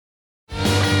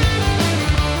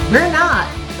We're not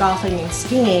golfing and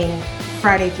skiing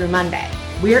Friday through Monday.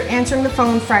 We're answering the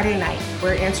phone Friday night.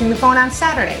 We're answering the phone on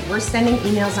Saturday. We're sending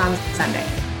emails on Sunday.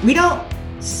 We don't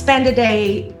spend a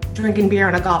day drinking beer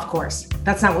on a golf course.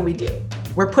 That's not what we do.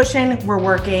 We're pushing, we're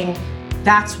working.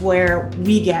 That's where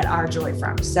we get our joy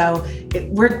from. So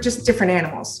we're just different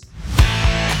animals.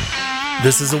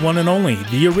 This is the one and only,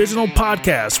 the original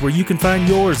podcast where you can find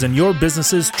yours and your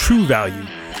business's true value.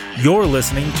 You're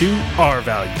listening to Our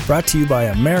Value. Brought to you by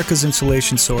America's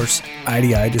Insulation Source,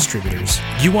 IDI Distributors.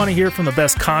 You want to hear from the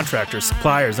best contractors,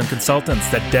 suppliers, and consultants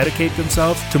that dedicate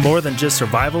themselves to more than just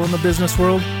survival in the business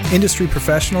world? Industry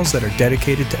professionals that are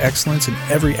dedicated to excellence in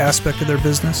every aspect of their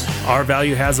business? Our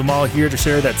Value has them all here to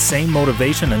share that same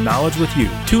motivation and knowledge with you.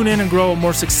 Tune in and grow a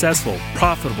more successful,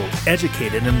 profitable,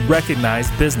 educated, and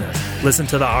recognized business. Listen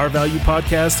to the Our Value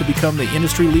podcast to become the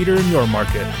industry leader in your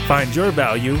market. Find your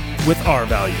value with Our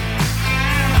Value.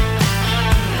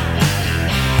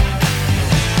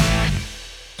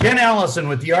 Ken Allison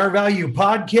with the Our Value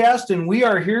podcast, and we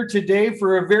are here today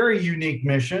for a very unique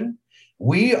mission.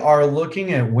 We are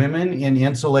looking at women in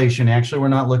insulation. Actually, we're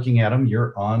not looking at them.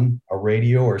 You're on a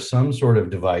radio or some sort of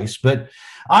device, but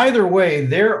either way,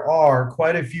 there are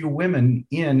quite a few women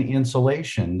in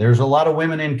insulation. There's a lot of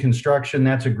women in construction.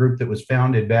 That's a group that was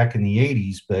founded back in the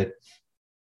 80s, but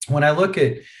when I look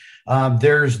at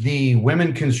there's the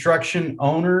Women Construction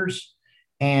Owners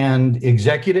and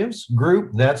Executives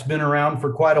group that's been around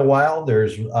for quite a while.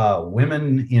 There's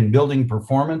Women in Building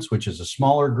Performance, which is a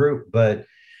smaller group, but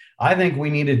I think we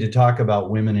needed to talk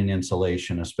about women in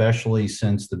insulation, especially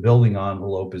since the building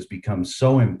envelope has become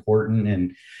so important.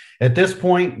 And at this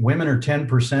point, women are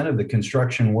 10% of the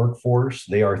construction workforce.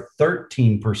 They are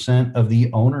 13% of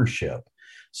the ownership.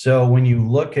 So when you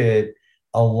look at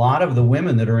a lot of the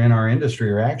women that are in our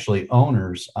industry are actually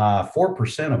owners.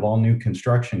 4% of all new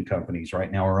construction companies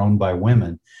right now are owned by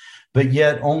women, but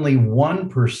yet only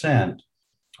 1%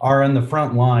 are on the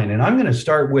front line. And I'm going to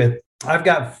start with, I've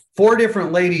got 4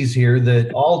 different ladies here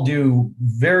that all do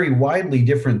very widely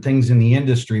different things in the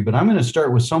industry, but I'm going to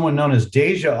start with someone known as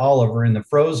Deja Oliver in the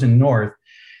Frozen North.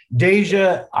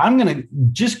 Deja, I'm going to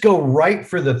just go right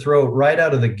for the throat, right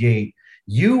out of the gate.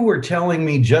 You were telling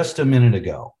me just a minute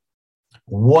ago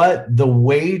what the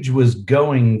wage was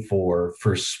going for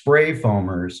spray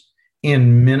foamers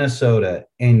in Minnesota,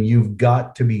 and you've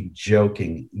got to be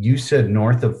joking. You said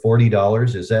north of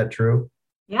 $40. Is that true?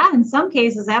 Yeah, in some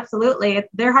cases, absolutely.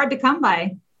 They're hard to come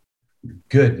by.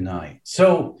 Good night.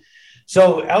 So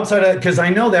outside of, because I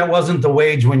know that wasn't the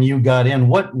wage when you got in,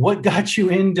 what got you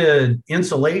into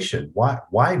insulation?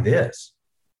 Why this?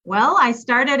 Well, I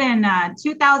started in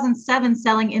 2007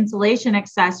 selling insulation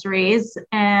accessories,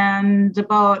 and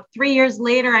about 3 years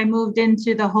later, I moved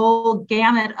into the whole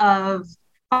gamut of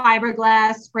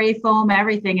fiberglass, spray foam,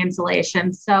 everything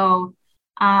insulation. So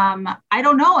I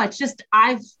don't know. It's just,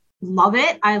 I love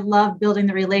it. I love building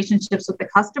the relationships with the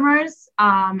customers,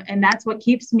 and that's what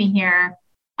keeps me here.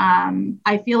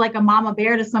 I feel like a mama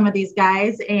bear to some of these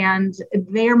guys, and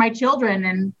they're my children,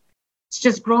 and it's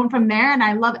just grown from there, and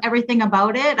I love everything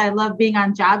about it. I love being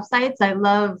on job sites. I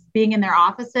love being in their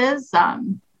offices,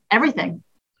 everything.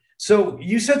 So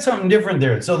you said something different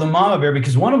there. So the mama bear,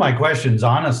 because one of my questions,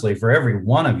 honestly, for every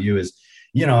one of you is,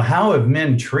 how have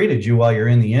men treated you while you're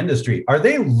in the industry? Are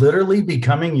they literally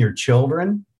becoming your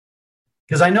children?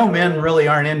 Because I know men really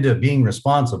aren't into being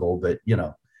responsible, but,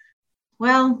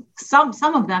 Well,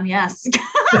 some of them, yes.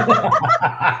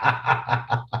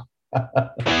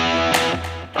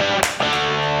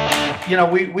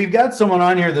 We've got someone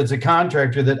on here that's a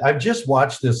contractor that I've just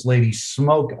watched this lady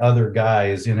smoke other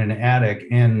guys in an attic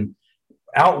and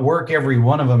outwork every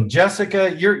one of them.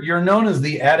 Jessica, you're known as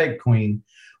the attic queen.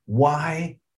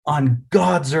 Why on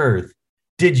God's earth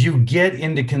did you get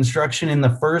into construction in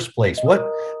the first place?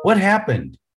 What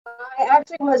happened? I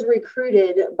actually was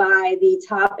recruited by the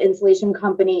top insulation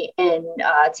company in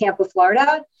Tampa,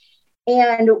 Florida.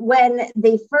 And when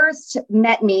they first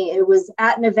met me, it was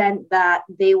at an event that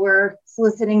they were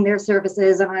soliciting their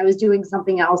services, and I was doing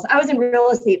something else. I was in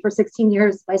real estate for 16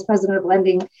 years, vice president of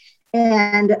lending,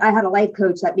 and I had a life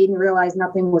coach that made me realize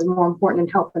nothing was more important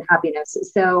than health and happiness.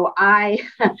 So I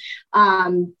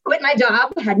quit my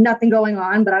job, had nothing going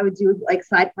on, but I would do like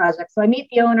side projects. So I meet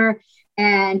the owner,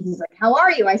 and he's like, "How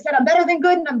are you?" I said, "I'm better than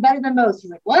good, and I'm better than most." He's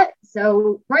like, "What?"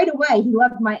 So right away, he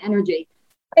loved my energy.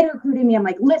 They recruited me. I'm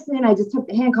like, "Listen, I just took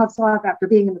the handcuffs off after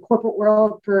being in the corporate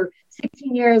world for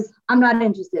 16 years. I'm not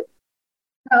interested."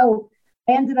 So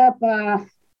I ended up doing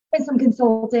some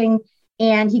consulting,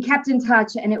 and he kept in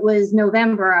touch. And it was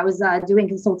November. I was doing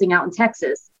consulting out in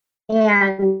Texas.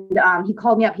 And he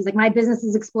called me up. He's like, "My business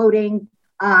is exploding.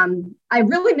 I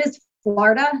really missed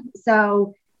Florida.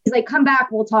 So he's like, come back,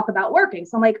 we'll talk about working.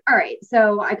 So I'm like, all right.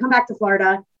 So I come back to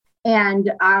Florida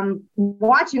and I'm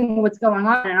watching what's going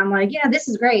on. And I'm like, yeah, this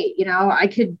is great. You know,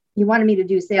 he wanted me to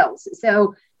do sales.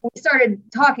 So we started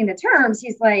talking to terms.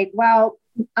 He's like, well,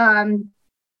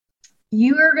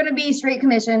 you are going to be straight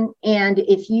commission. And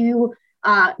if you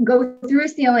go through a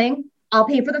ceiling, I'll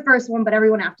pay for the first one, but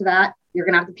everyone after that, you're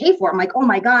going to have to pay for it. I'm like, oh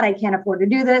my God, I can't afford to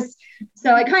do this.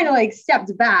 So I kind of like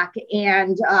stepped back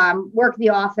and worked the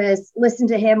office, listened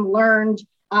to him, learned,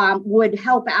 would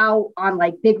help out on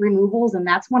like big removals. And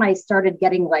that's when I started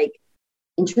getting like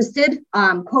interested.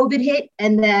 COVID hit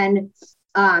and then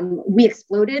we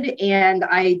exploded and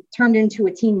I turned into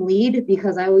a team lead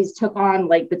because I always took on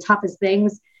like the toughest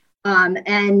things.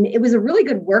 And it was a really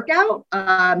good workout.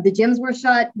 The gyms were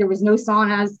shut. There was no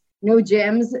saunas, no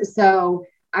gyms. So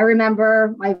I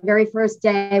remember my very first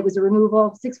day, it was a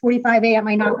removal, 6:45 a.m.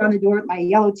 I knocked on the door with my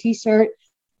yellow t-shirt,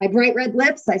 my bright red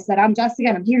lips. I said, I'm Jessica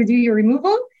and I'm here to do your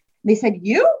removal. They said,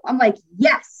 you? I'm like,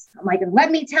 yes. I'm like, and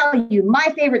let me tell you,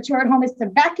 my favorite chore at home is to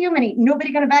vacuum and ain't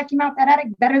nobody going to vacuum out that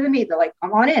attic better than me. They're like,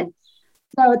 come on in.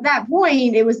 So at that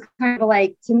point, it was kind of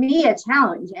like, to me, a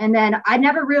challenge. And then I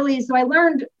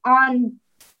learned on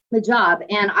the job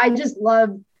and I just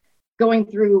love going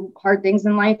through hard things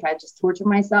in life. I just torture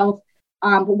myself.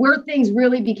 But where things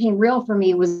really became real for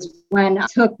me was when I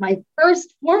took my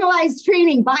first formalized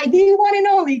training by the one and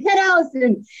only Ken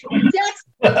Allison.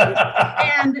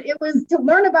 And it was to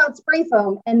learn about spray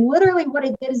foam. And literally what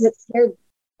it did is it scared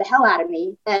the hell out of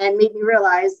me and made me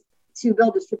realize to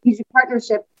build a strategic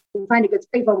partnership and find a good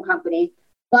spray foam company.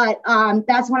 But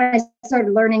that's when I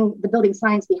started learning the building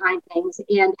science behind things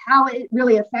and how it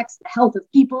really affects the health of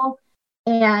people.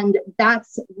 And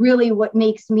that's really what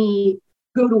makes me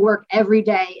go to work every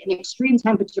day in extreme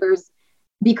temperatures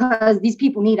because these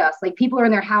people need us. Like people are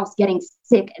in their house getting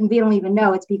sick and they don't even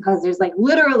know it's because there's like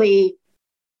literally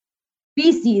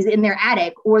feces in their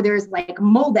attic or there's like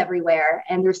mold everywhere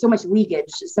and there's so much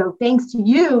leakage. So thanks to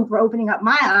you for opening up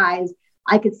my eyes,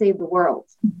 I could save the world.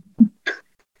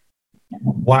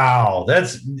 Wow,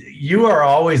 you are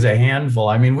always a handful.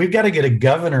 I mean, we've got to get a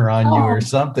governor on you or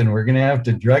something. We're going to have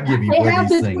to drug you before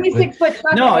these things.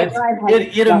 No,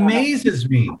 it amazes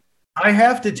me. I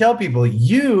have to tell people,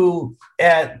 you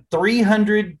at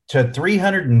 300 to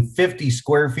 350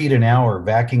 square feet an hour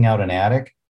vacuuming out an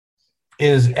attic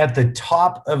is at the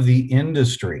top of the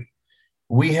industry.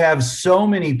 We have so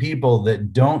many people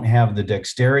that don't have the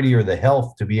dexterity or the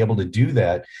health to be able to do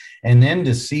that. And then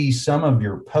to see some of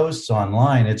your posts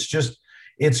online,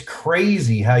 it's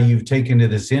crazy how you've taken to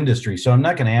this industry. So I'm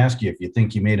not going to ask you if you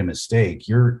think you made a mistake.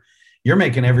 You're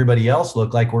making everybody else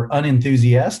look like we're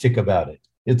unenthusiastic about it.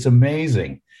 It's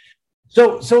amazing.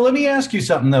 So let me ask you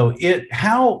something though.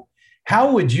 How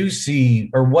would you see,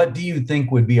 or what do you think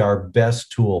would be our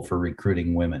best tool for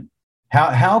recruiting women?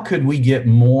 How could we get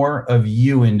more of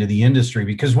you into the industry?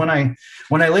 Because when I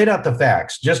laid out the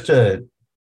facts, just to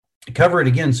cover it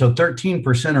again, so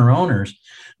 13% are owners,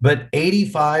 but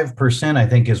 85%, I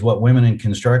think, is what women in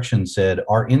construction said,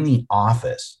 are in the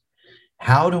office.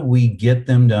 How do we get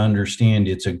them to understand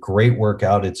it's a great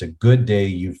workout, it's a good day,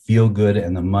 you feel good,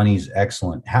 and the money's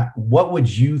excellent? What would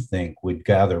you think would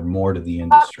gather more to the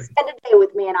industry? Spend a day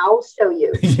with me and I'll show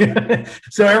you. Yeah.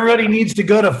 So everybody needs to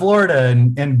go to Florida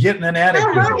and get in an attic.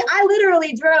 I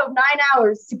literally drove 9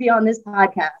 hours to be on this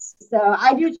podcast. So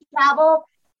I do travel.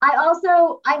 I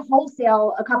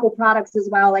wholesale a couple products as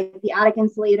well, like the Attic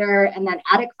Insulator and then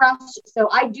Attic Fresh. So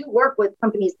I do work with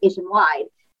companies nationwide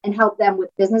and help them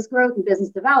with business growth and business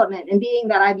development. And being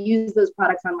that I've used those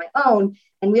products on my own,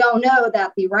 and we all know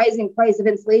that the rising price of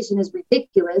insulation is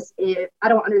ridiculous. I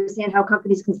don't understand how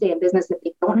companies can stay in business if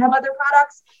they don't have other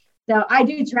products. So I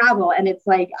do travel, and it's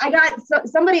like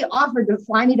somebody offered to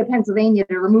fly me to Pennsylvania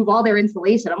to remove all their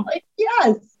insulation. I'm like,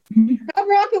 yes, have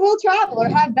Rocket will travel or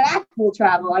have Back will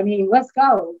travel. I mean, let's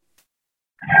go.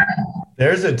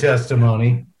 There's a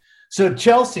testimony. So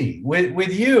Chelsea,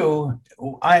 with you,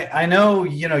 I know,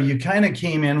 you kind of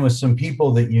came in with some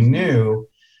people that you knew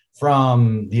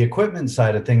from the equipment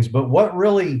side of things, but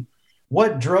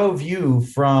what drove you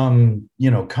from,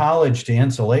 college to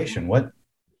insulation?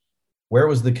 Where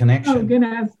was the connection? Oh,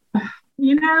 goodness.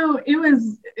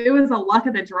 It was a luck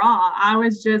of the draw. I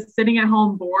was just sitting at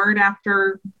home bored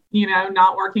after,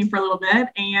 not working for a little bit.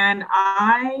 And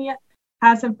I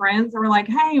had some friends that were like,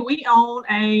 hey, we own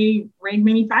a rig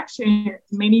manufacturing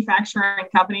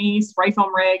company, spray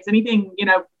foam rigs, anything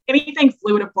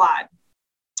fluid applied.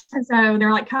 And so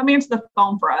they're like, come answer the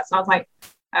phone for us. And I was like,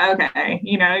 okay,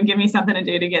 give me something to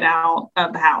do to get out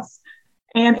of the house.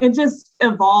 And it just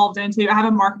evolved into, I have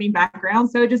a marketing background.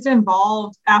 So it just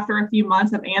evolved after a few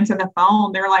months of answering the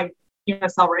phone. They're like, you want to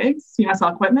sell rigs? You want to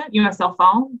sell equipment? You want to sell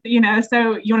foam? So you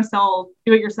want to sell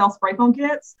do-it-yourself spray foam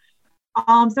kits?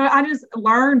 So I just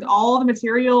learned all the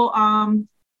material,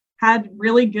 had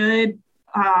really good,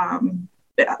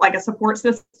 like a support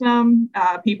system,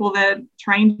 people that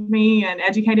trained me and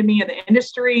educated me in the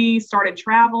industry, started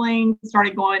traveling,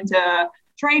 started going to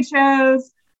trade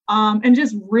shows, and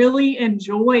just really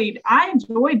enjoyed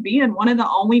being one of the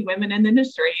only women in the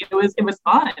industry. It was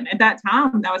fun. At that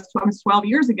time, that was 12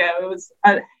 years ago. It was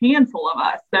a handful of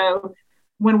us. So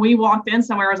when we walked in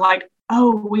somewhere, it was like,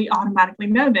 oh, we automatically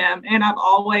know them. And I've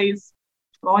always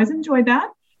enjoyed that.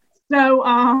 So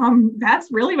that's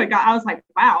really what I was like,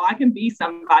 wow, I can be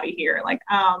somebody here.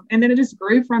 And then it just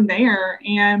grew from there.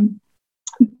 And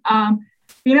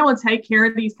being able to take care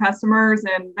of these customers,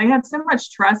 and they had so much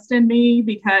trust in me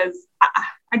because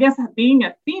I guess being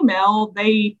a female,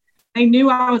 they knew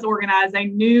I was organized. They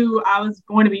knew I was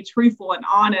going to be truthful and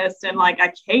honest, and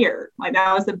I cared.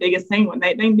 That was the biggest thing, when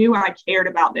they knew I cared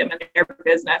about them and their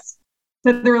business.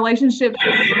 So the relationship.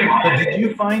 But did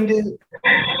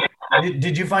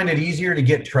you find it easier to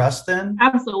get trust then?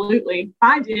 Absolutely.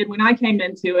 I did when I came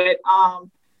into it.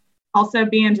 Also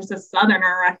being just a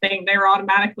Southerner, I think they were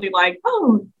automatically like,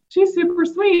 oh, she's super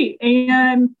sweet.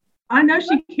 And I know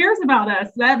she cares about us.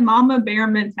 That mama bear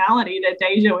mentality that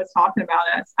Deja was talking about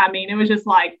us. I mean, it was just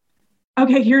like,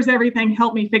 okay, here's everything.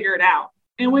 Help me figure it out.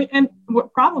 And we're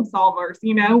problem solvers,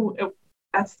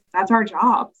 that's our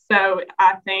job. So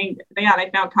I think, they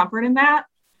found comfort in that.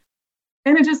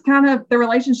 And it just the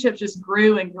relationship just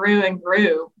grew and grew and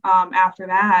grew after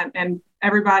that. And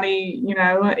everybody,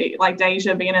 like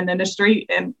Deja being in the industry,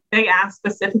 and they asked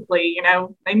specifically,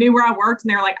 they knew where I worked,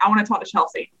 and they were like, I want to talk to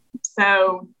Chelsea.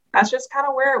 So that's just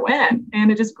where it went.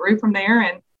 And it just grew from there.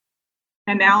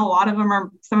 And now a lot of them are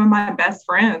some of my best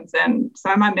friends and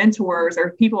some of my mentors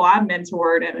or people I've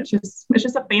mentored. And it's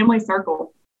just a family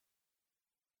circle.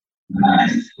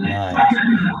 Nice. So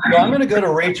I'm going to go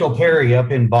to Rachel Perry up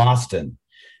in Boston.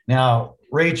 Now,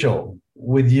 Rachel,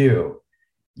 with you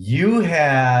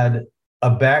had a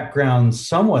background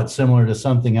somewhat similar to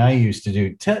something I used to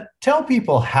do. Tell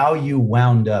people how you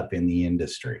wound up in the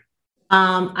industry.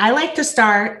 I like to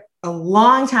start a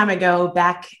long time ago,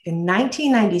 back in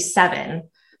 1997.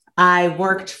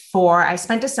 I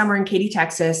spent a summer in Katy,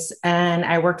 Texas, and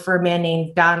I worked for a man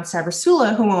named Don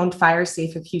Sabersula, who owned Fire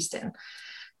Safe of Houston.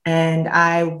 And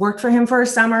I worked for him for a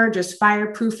summer, just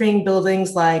fireproofing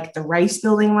buildings like the Rice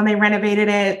Building when they renovated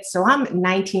it. So I'm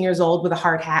 19 years old with a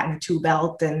hard hat and a tool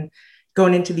belt and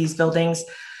going into these buildings.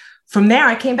 From there,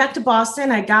 I came back to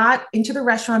Boston. I got into the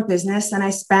restaurant business, and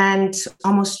I spent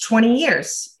almost 20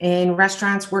 years in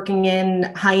restaurants working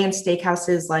in high-end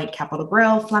steakhouses like Capitol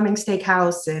Grill, Fleming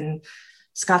Steakhouse in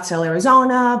Scottsdale,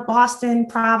 Arizona, Boston,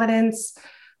 Providence.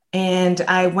 And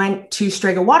I went to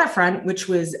Strega Waterfront, which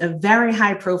was a very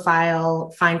high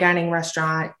profile fine dining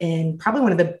restaurant and probably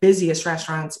one of the busiest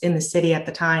restaurants in the city at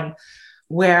the time,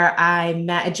 where I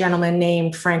met a gentleman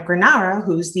named Frank Granara,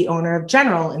 who's the owner of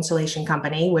General Insulation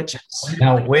Company, which...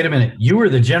 Now, wait a minute. You were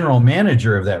the general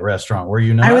manager of that restaurant, were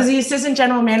you not? I was the assistant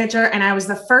general manager, and I was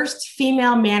the first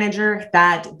female manager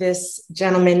that this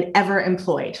gentleman ever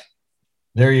employed.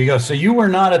 There you go. So you were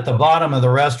not at the bottom of the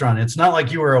restaurant. It's not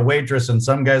like you were a waitress and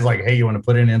some guy's like, hey, you want to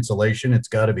put in insulation? It's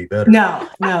got to be better. No,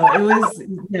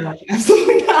 absolutely not.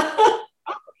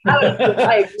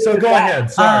 So go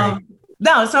ahead. Sorry.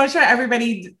 No, so I'm sure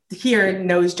everybody here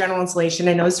knows General Insulation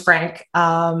and knows Frank.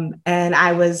 And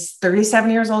I was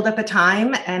 37 years old at the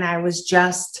time, and I was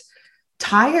just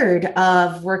tired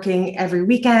of working every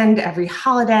weekend, every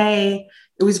holiday.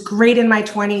 It was great in my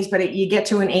 20s, but you get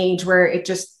to an age where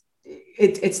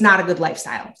it's not a good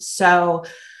lifestyle. So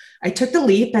I took the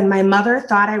leap, and my mother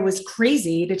thought I was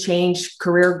crazy to change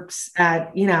careers.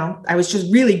 I was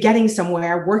just really getting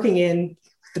somewhere, working in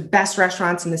the best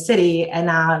restaurants in the city,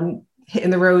 and hitting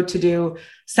the road to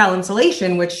sell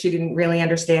insulation, which she didn't really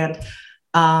understand.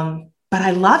 But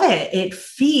I love it. It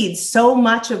feeds so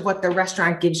much of what the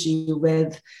restaurant gives you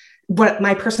with what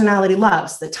my personality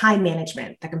loves: the time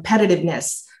management, the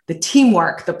competitiveness, the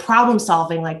teamwork, the problem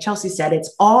solving. Like Chelsea said,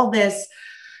 it's all this,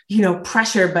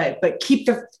 pressure, but keep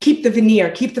the veneer,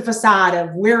 keep the facade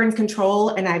of we're in control,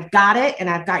 and I've got it, and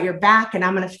I've got your back, and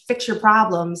I'm going to fix your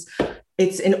problems.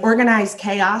 It's an organized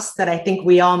chaos that I think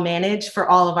we all manage for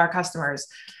all of our customers.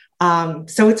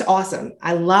 So it's awesome.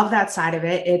 I love that side of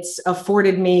it. It's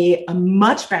afforded me a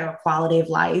much better quality of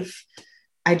life.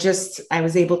 I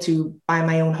was able to buy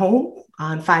my own home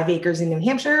on 5 acres in New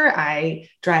Hampshire. I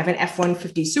drive an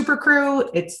F-150 Super Crew.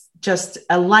 It's just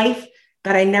a life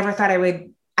that I never thought I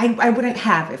wouldn't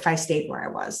have if I stayed where I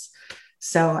was.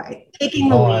 So taking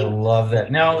the lead. I love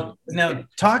that. Now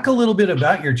talk a little bit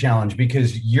about your challenge,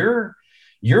 because you're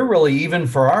really, even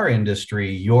for our industry,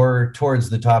 you're towards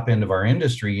the top end of our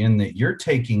industry in that you're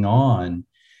taking on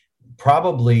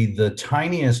probably the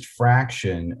tiniest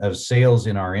fraction of sales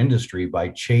in our industry by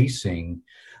chasing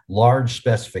large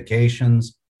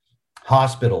specifications,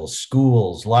 hospitals,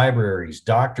 schools, libraries,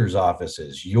 doctors'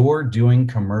 offices. You're doing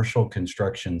commercial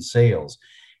construction sales.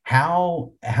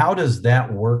 How does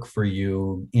that work for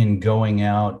you in going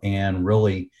out and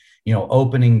really,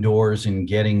 opening doors and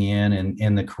getting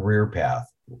in the career path?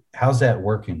 How's that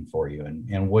working for you?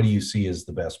 And what do you see as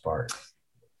the best part?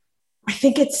 I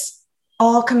think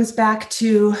all comes back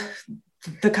to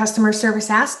the customer service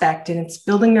aspect, and it's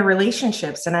building the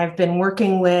relationships. And I've been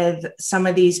working with some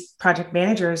of these project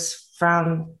managers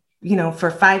from, for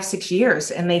 5-6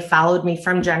 years, and they followed me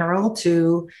from General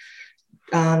to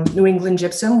New England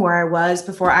Gypsum, where I was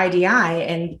before IDI.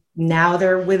 And now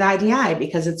they're with IDI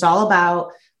because it's all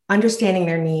about understanding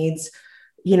their needs,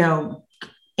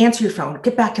 answer your phone,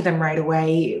 get back to them right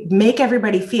away, make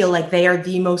everybody feel like they are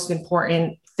the most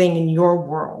important thing in your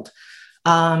world.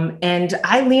 And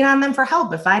I lean on them for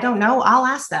help. If I don't know, I'll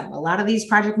ask them. A lot of these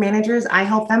project managers, I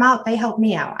help them out. They help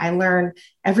me out. I learn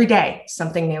every day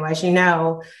something new. As you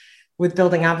know, with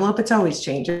building envelope, it's always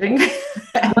changing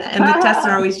and the tests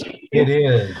are always changing. It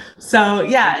is. So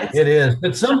yeah, it is.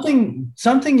 But something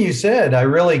you said, I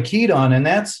really keyed on, and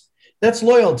that's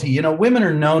loyalty. Women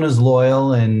are known as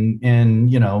loyal, and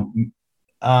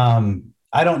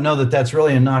I don't know that that's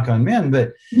really a knock on men,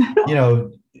 but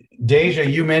Deja,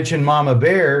 you mentioned Mama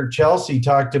Bear. Chelsea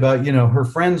talked about, her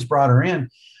friends brought her in.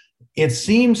 It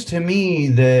seems to me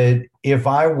that if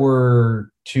I were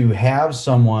to have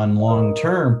someone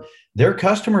long-term, their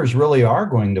customers really are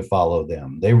going to follow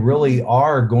them. They really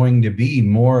are going to be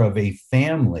more of a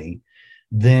family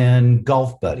than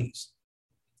golf buddies.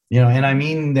 And I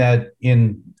mean that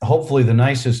in hopefully the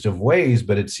nicest of ways,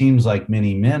 but it seems like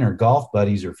many men are golf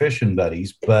buddies or fishing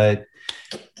buddies. But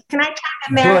can I chime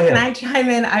in there? Can I chime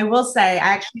in? I will say, I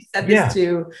actually said this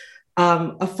to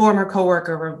a former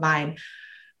coworker of mine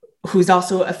who's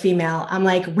also a female. I'm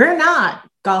like, we're not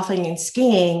golfing and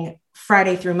skiing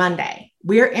Friday through Monday.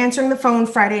 We're answering the phone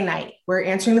Friday night. We're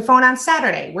answering the phone on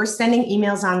Saturday. We're sending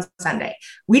emails on Sunday.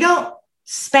 We don't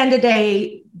spend a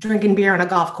day drinking beer on a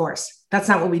golf course. That's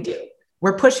not what we do.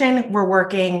 We're pushing, we're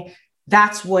working.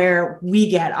 That's where we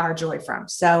get our joy from.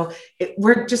 So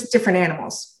we're just different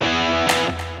animals.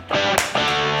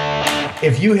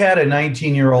 If you had a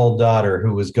 19-year-old daughter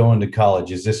who was going to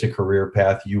college, is this a career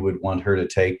path you would want her to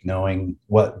take, knowing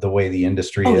the way the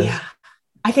industry is? Yeah.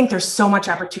 I think there's so much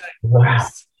opportunity for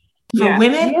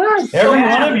women. Yes. Every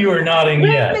one of you are nodding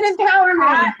yes. Women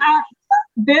empowerment.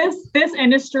 This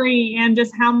industry and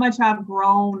just how much I've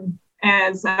grown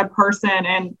as a person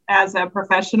and as a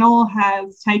professional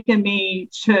has taken me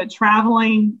to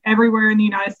traveling everywhere in the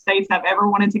United States I've ever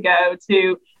wanted to go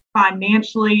to,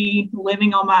 financially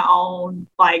living on my own,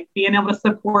 like being able to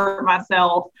support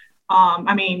myself.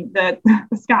 The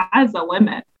sky's the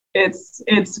limit. It's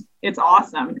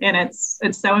awesome. And it's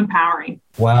so empowering.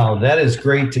 Wow. That is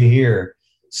great to hear.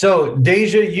 So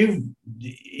Deja,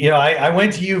 I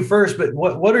went to you first, but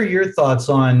what are your thoughts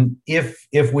on if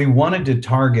we wanted to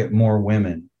target more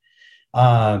women?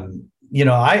 I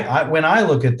when I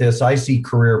look at this, I see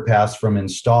career paths from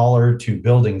installer to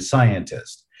building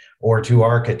scientist or to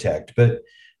architect, but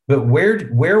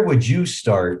where would you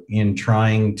start in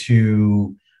trying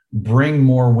to bring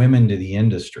more women to the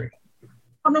industry?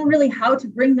 I don't know really how to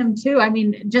bring them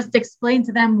to. Just explain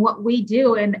to them what we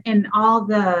do and all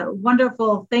the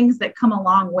wonderful things that come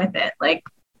along with it, like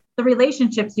the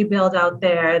relationships you build out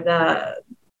there,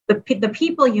 the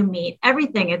people you meet,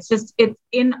 everything. It's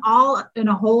in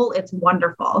a whole, it's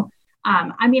wonderful.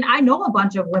 I know a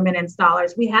bunch of women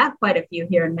installers. We have quite a few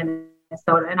here in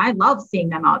Minnesota, and I love seeing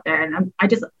them out there. And I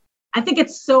think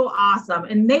it's so awesome.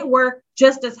 And they work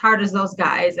just as hard as those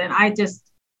guys. And I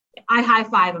high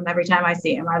five them every time I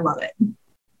see them. I love it.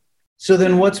 So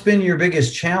then what's been your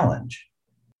biggest challenge?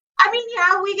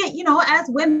 We get, as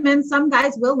women, some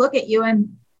guys will look at you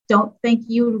and don't think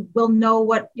you will know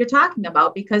what you're talking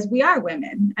about because we are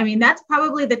women. That's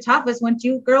probably the toughest. Wouldn't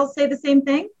you girls say the same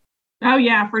thing? Oh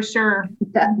yeah, for sure.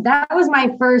 That was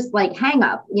my first hang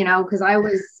up, because I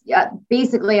was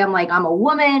basically, I'm like, I'm a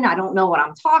woman. I don't know what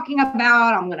I'm talking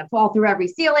about. I'm going to fall through every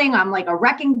ceiling. I'm like a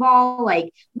wrecking ball.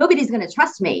 Like nobody's going to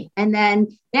trust me. And then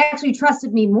they actually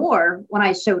trusted me more when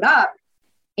I showed up.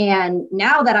 And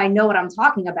now that I know what I'm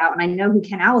talking about and I know who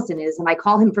Ken Allison is and I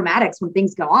call him from Addicts when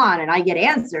things go on and I get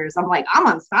answers, I'm like, I'm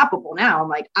unstoppable now. I'm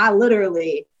like, I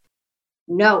literally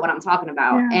know what I'm talking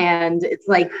about. Yeah. And it's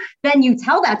like, then you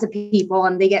tell that to people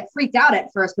and they get freaked out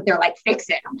at first, but they're like, fix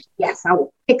it. I'm like, yes, I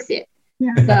will fix it.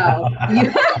 Yeah. So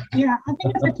Yeah, I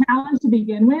think it's a challenge to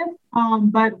begin with.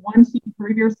 But once you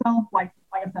prove yourself, like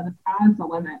I said, the sky's the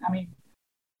limit. I mean,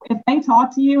 if they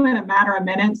talk to you in a matter of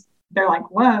minutes, they're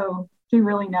like, whoa, she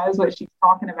really knows what she's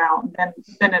talking about. And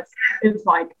then it's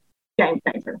like game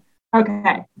changer.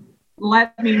 Okay.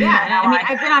 Let me know. Yeah, I mean,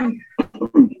 I've been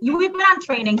on, we've been on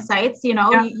training sites, you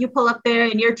know, Yeah. you pull up there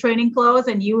in your training clothes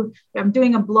and I'm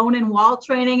doing a blown in wall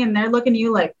training and they're looking at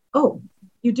you like, oh,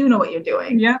 you do know what you're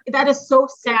doing. Yeah. That is so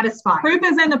satisfying. Proof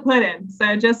is in the pudding.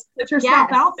 So just put yourself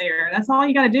Yes. out there. That's all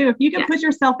you got to do. If you can put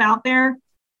yourself out there,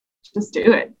 just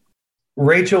do it.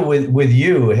 Rachel, with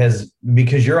you,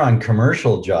 because you're on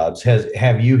commercial jobs,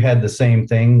 have you had the same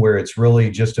thing where it's really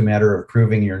just a matter of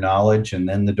proving your knowledge and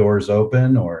then the doors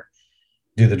open, or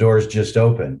do the doors just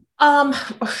open?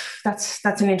 That's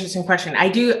an interesting question. I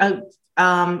do.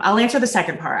 I'll answer the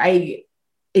second part.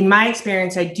 In my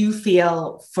experience, I do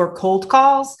feel for cold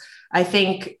calls, I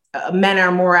think men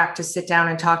are more apt to sit down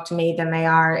and talk to me than they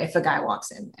are if a guy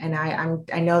walks in. And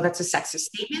I know that's a sexist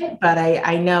statement, but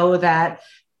I know that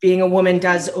being a woman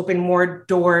does open more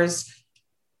doors.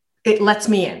 It lets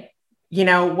me in. You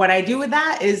know, what I do with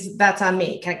that is that's on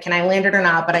me. Can I land it or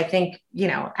not? But I think, you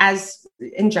know, as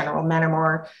in general, men are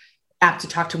more apt to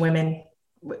talk to women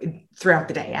throughout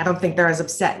the day. I don't think they're as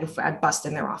upset if I bust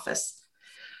in their office.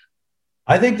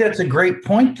 I think that's a great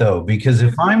point, though, because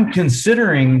if I'm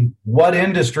considering what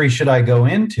industry should I go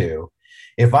into,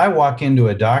 if I walk into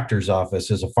a doctor's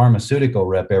office as a pharmaceutical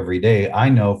rep every day, I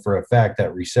know for a fact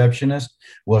that receptionist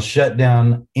will shut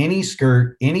down any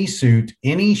skirt, any suit,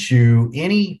 any shoe,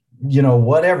 any, you know,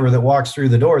 whatever that walks through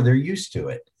the door. They're used to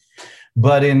it.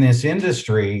 But in this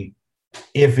industry,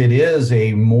 if it is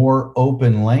a more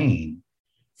open lane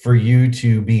for you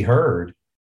to be heard,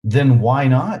 then why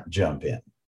not jump in?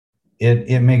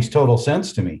 It makes total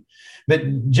sense to me.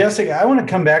 But Jessica, I want to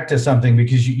come back to something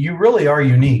because you really are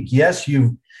unique. Yes,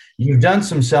 you've done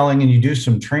some selling and you do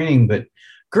some training, but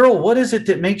girl, what is it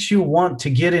that makes you want to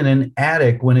get in an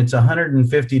attic when it's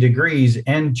 150 degrees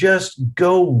and just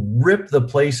go rip the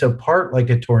place apart like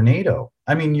a tornado?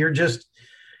 I mean, you're just,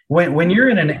 when you're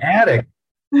in an attic.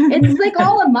 it's like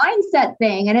all a mindset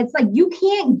thing. And it's like, you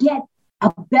can't get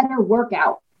a better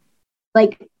workout.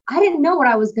 Like, I didn't know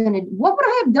what would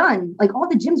I have done? Like, all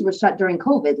the gyms were shut during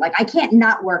COVID. Like, I can't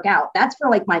not work out. That's for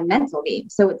like my mental game.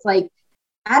 So it's like,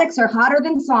 attics are hotter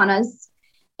than saunas.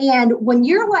 And when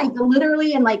you're like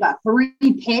literally in like a 3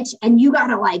 pitch and you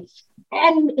gotta like,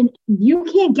 and you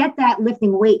can't get that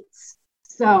lifting weights.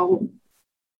 So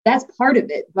that's part of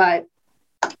it, but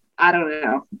I don't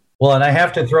know. Well, and I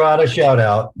have to throw out a shout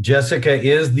out. Jessica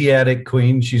is the Attic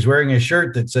Queen. She's wearing a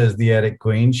shirt that says the Attic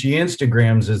Queen. She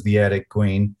Instagrams as the Attic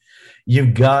Queen.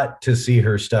 You've got to see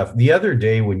her stuff. The other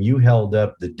day when you held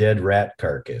up the dead rat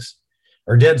carcass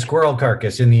or dead squirrel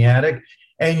carcass in the attic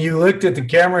and you looked at the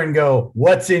camera and go,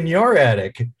 what's in your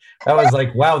attic? I was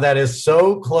like, wow, that is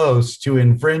so close to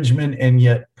infringement and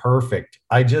yet perfect.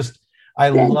 I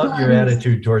love your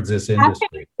attitude towards this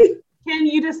industry. Ken,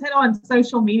 you just hit on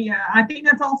social media. I think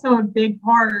that's also a big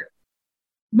part.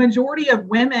 Majority of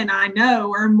women I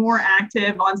know are more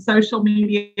active on social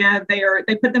media.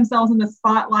 They put themselves in the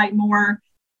spotlight more.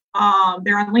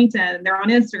 They're on LinkedIn, they're on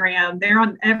Instagram, they're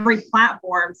on every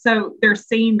platform. So they're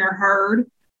seen, they're heard.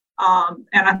 And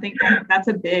I think that's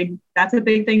a big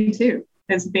thing too,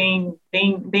 is being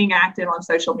active on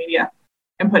social media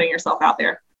and putting yourself out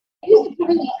there. You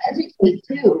really educate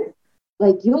too.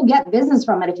 Like, you'll get business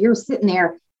from it if you're sitting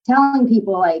there telling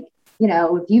people, like, you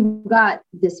know, if you've got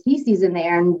this species in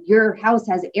there and your house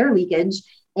has air leakage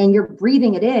and you're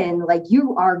breathing it in, like,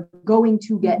 you are going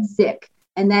to get sick.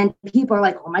 And then people are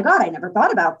like, oh my God, I never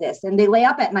thought about this. And they lay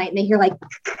up at night and they hear like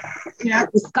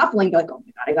the scuffling. They're like, oh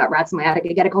my God, I got rats in my attic.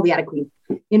 I got to call the attic queen,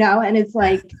 you know? And it's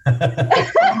like, she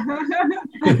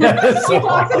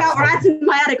talks about rats in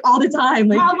my attic all the time.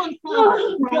 Like,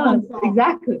 Problem solved.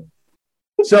 Exactly.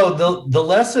 So the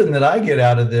lesson that I get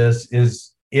out of this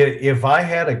is if I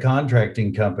had a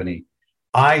contracting company,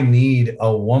 I need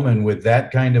a woman with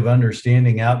that kind of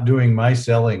understanding out doing my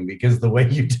selling, because the way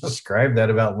you describe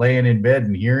that about laying in bed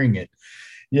and hearing it,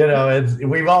 you know,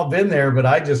 we've all been there, but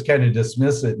I just kind of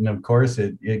dismiss it. And of course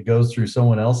it goes through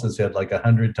someone else's head like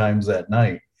 100 times that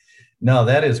night. No,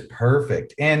 that is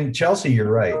perfect. And Chelsea,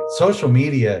 you're right. Social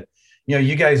media, you know,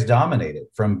 you guys dominate it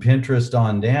from Pinterest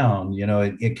on down. You know,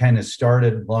 it kind of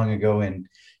started long ago in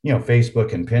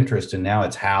Facebook and Pinterest, and now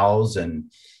it's Houzz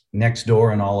and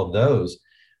Nextdoor and all of those.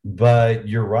 But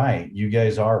you're right. You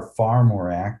guys are far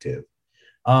more active.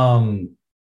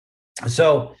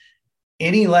 So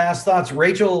any last thoughts,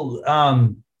 Rachel?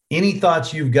 Any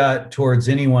thoughts you've got towards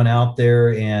anyone out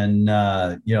there and,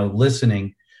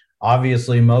 listening?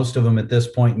 Obviously, most of them at this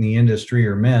point in the industry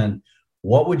are men.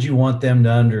 What would you want them to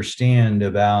understand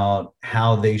about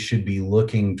how they should be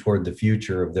looking toward the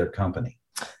future of their company?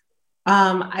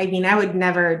 I would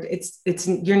never,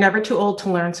 you're never too old to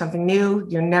learn something new.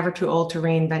 You're never too old to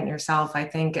reinvent yourself. I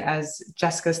think, as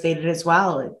Jessica stated as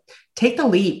well, take the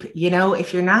leap.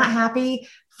 If you're not happy,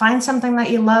 find something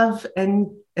that you love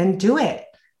and do it.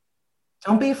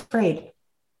 Don't be afraid.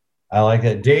 I like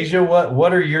that. Deja,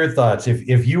 what are your thoughts?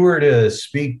 If you were to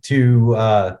speak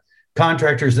to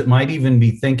contractors that might even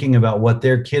be thinking about what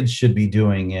their kids should be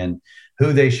doing and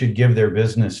who they should give their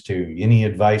business to, any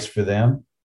advice for them?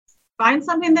 Find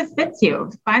something that fits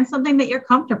you. Find something that you're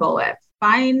comfortable with.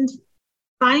 Find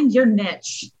your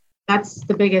niche. That's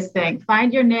the biggest thing.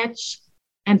 Find your niche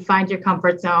and find your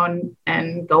comfort zone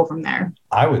and go from there.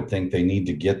 I would think they need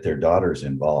to get their daughters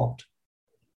involved.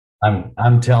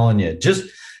 I'm telling you, just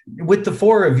with the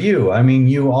four of you,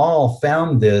 you all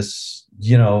found this,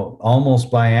 almost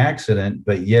by accident,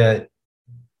 but yet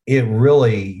it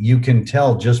really, you can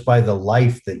tell just by the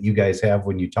life that you guys have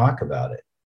when you talk about it.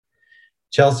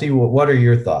 Chelsea, what are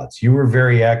your thoughts? You were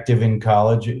very active in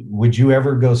college. Would you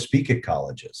ever go speak at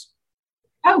colleges?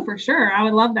 Oh, for sure. I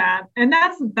would love that. And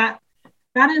that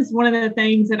is one of the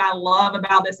things that I love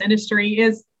about this industry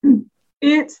is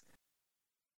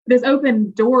this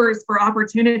opened doors for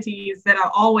opportunities that I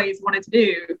always wanted to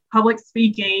do. Public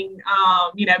speaking,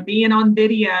 being on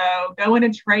video, going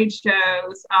to trade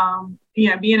shows,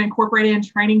 being incorporated in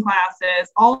training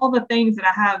classes, all the things that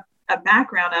I have a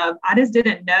background of. I just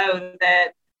didn't know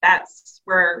that's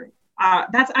where I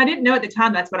didn't know at the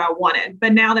time that's what I wanted.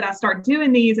 But now that I start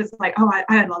doing these, it's like,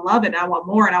 I love it. I want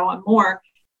more and I want more.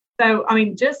 So,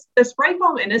 just the spray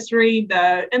foam industry,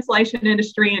 the insulation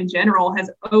industry in general has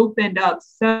opened up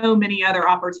so many other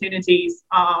opportunities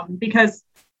because,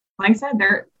 like I said,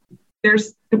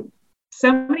 there's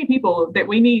so many people that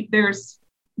we need.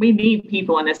 We need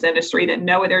people in this industry that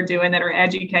know what they're doing, that are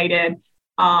educated.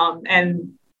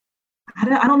 And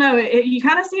I don't know, you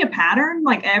kind of see a pattern,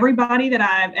 like everybody that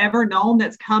I've ever known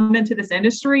that's come into this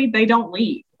industry, they don't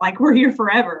leave. Like, we're here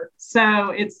forever.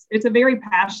 So it's a very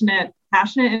passionate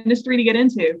industry to get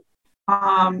into.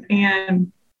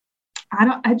 And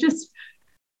I just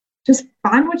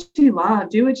find what you love,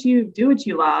 do what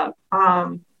you love.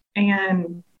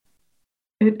 And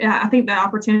I think the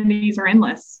opportunities are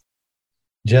endless.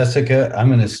 Jessica, I'm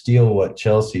going to steal what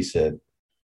Chelsea said.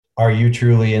 Are you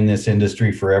truly in this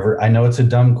industry forever? I know it's a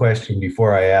dumb question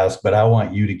before I ask, but I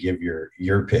want you to give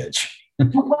your pitch.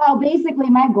 Well,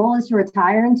 basically, my goal is to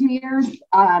retire in 2 years.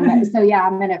 So yeah,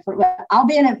 I'll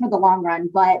be in it for the long run,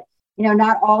 but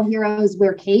not all heroes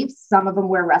wear capes. Some of them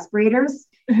wear respirators.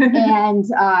 And,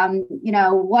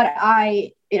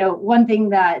 one thing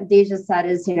that Deja said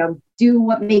is, do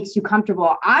what makes you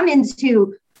comfortable. I'm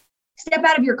into step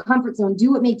out of your comfort zone,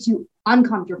 do what makes you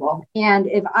uncomfortable. And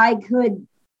if I could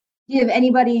give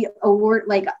anybody a word,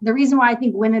 like the reason why I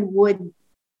think women would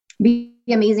be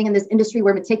amazing in this industry,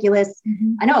 we're meticulous.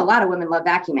 Mm-hmm. I know a lot of women love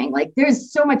vacuuming. Like,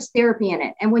 there's so much therapy in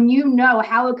it. And when you know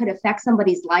how it could affect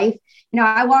somebody's life,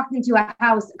 I walked into a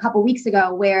house a couple of weeks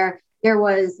ago where there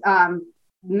was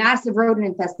massive rodent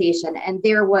infestation and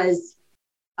there was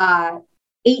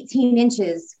 18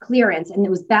 inches clearance and it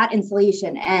was bat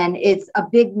insulation and it's a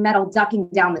big metal ducking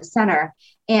down the center.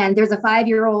 And there's her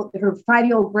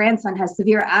 5-year-old grandson has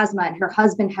severe asthma and her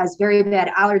husband has very bad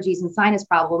allergies and sinus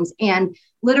problems. And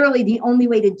literally the only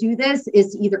way to do this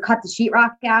is to either cut the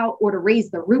sheetrock out or to raise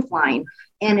the roof line.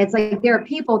 And it's like, there are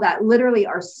people that literally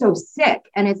are so sick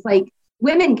and it's like,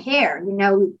 women care,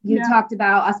 talked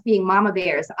about us being mama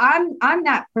bears. I'm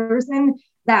that person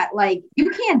that, like, you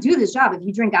can't do this job if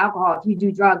you drink alcohol, if you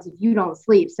do drugs, if you don't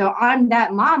sleep. So I'm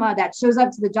that mama that shows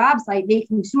up to the job site,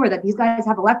 making sure that these guys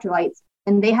have electrolytes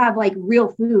and they have like real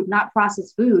food, not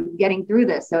processed food, getting through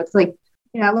this. So it's like,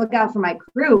 I look out for my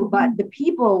crew, but the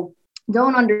people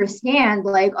don't understand,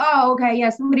 like, oh, okay,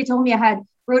 yeah, somebody told me I had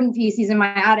rodent feces in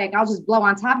my attic, I'll just blow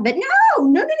on top of it.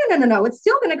 No, it's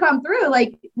still going to come through.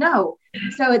 Like, no.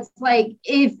 So it's like,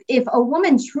 if a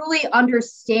woman truly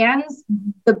understands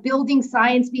the building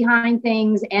science behind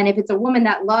things, and if it's a woman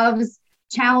that loves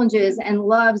challenges and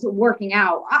loves working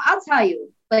out, I'll tell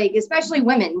you, like, especially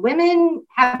women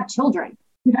have children.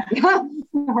 Yeah.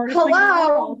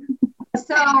 Hello.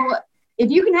 So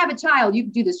if you can have a child, you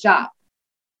can do this job.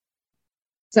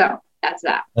 So that's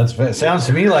that. It sounds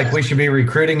to me like we should be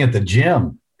recruiting at the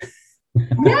gym.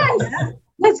 Yes,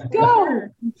 let's go.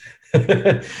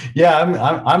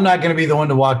 Yeah, I'm not going to be the one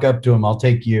to walk up to him. I'll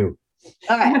take you.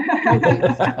 All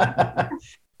right.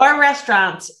 Or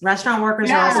restaurants. Restaurant workers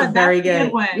are also very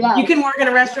good. Yeah. You can work in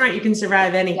a restaurant, you can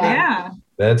survive anything. Yeah.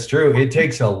 That's true. It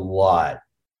takes a lot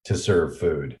to serve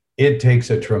food. It takes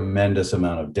a tremendous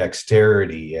amount of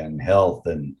dexterity and health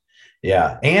and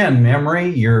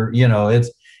memory.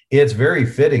 It's very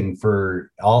fitting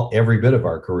for every bit of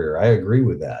our career. I agree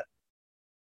with that.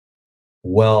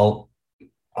 Well,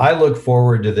 I look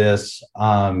forward to this.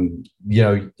 I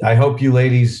hope you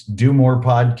ladies do more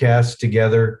podcasts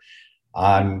together.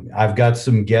 I've got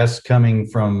some guests coming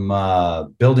from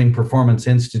Building Performance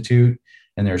Institute,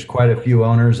 and there's quite a few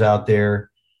owners out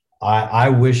there. I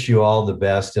wish you all the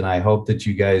best, and I hope that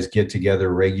you guys get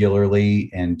together regularly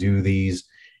and do these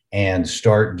and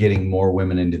start getting more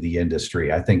women into the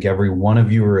industry. I think every one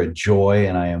of you are a joy,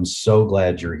 and I am so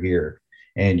glad you're here.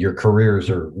 And your careers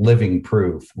are living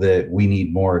proof that we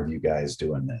need more of you guys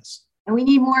doing this. And we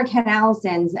need more Ken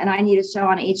Allisons, and I need a show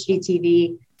on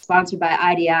HGTV sponsored by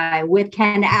IDI with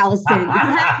Ken Allison. It's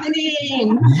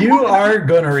happening. You are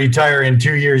going to retire in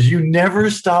 2 years. You never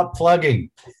stop plugging.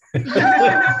 That's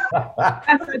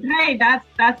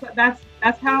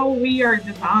how we are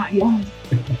designed. Yes.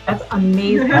 That's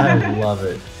amazing. I love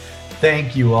it.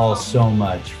 Thank you all so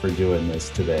much for doing this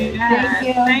today.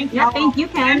 Thank you. Thank you,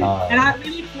 Ken. And I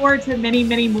really look forward to many,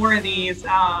 many more of these,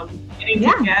 getting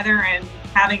together and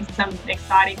having some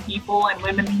exciting people and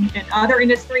women in other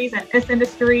industries and this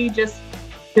industry, just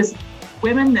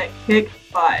women that kick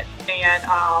butt. And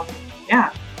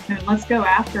and let's go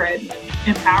after it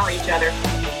and empower each other.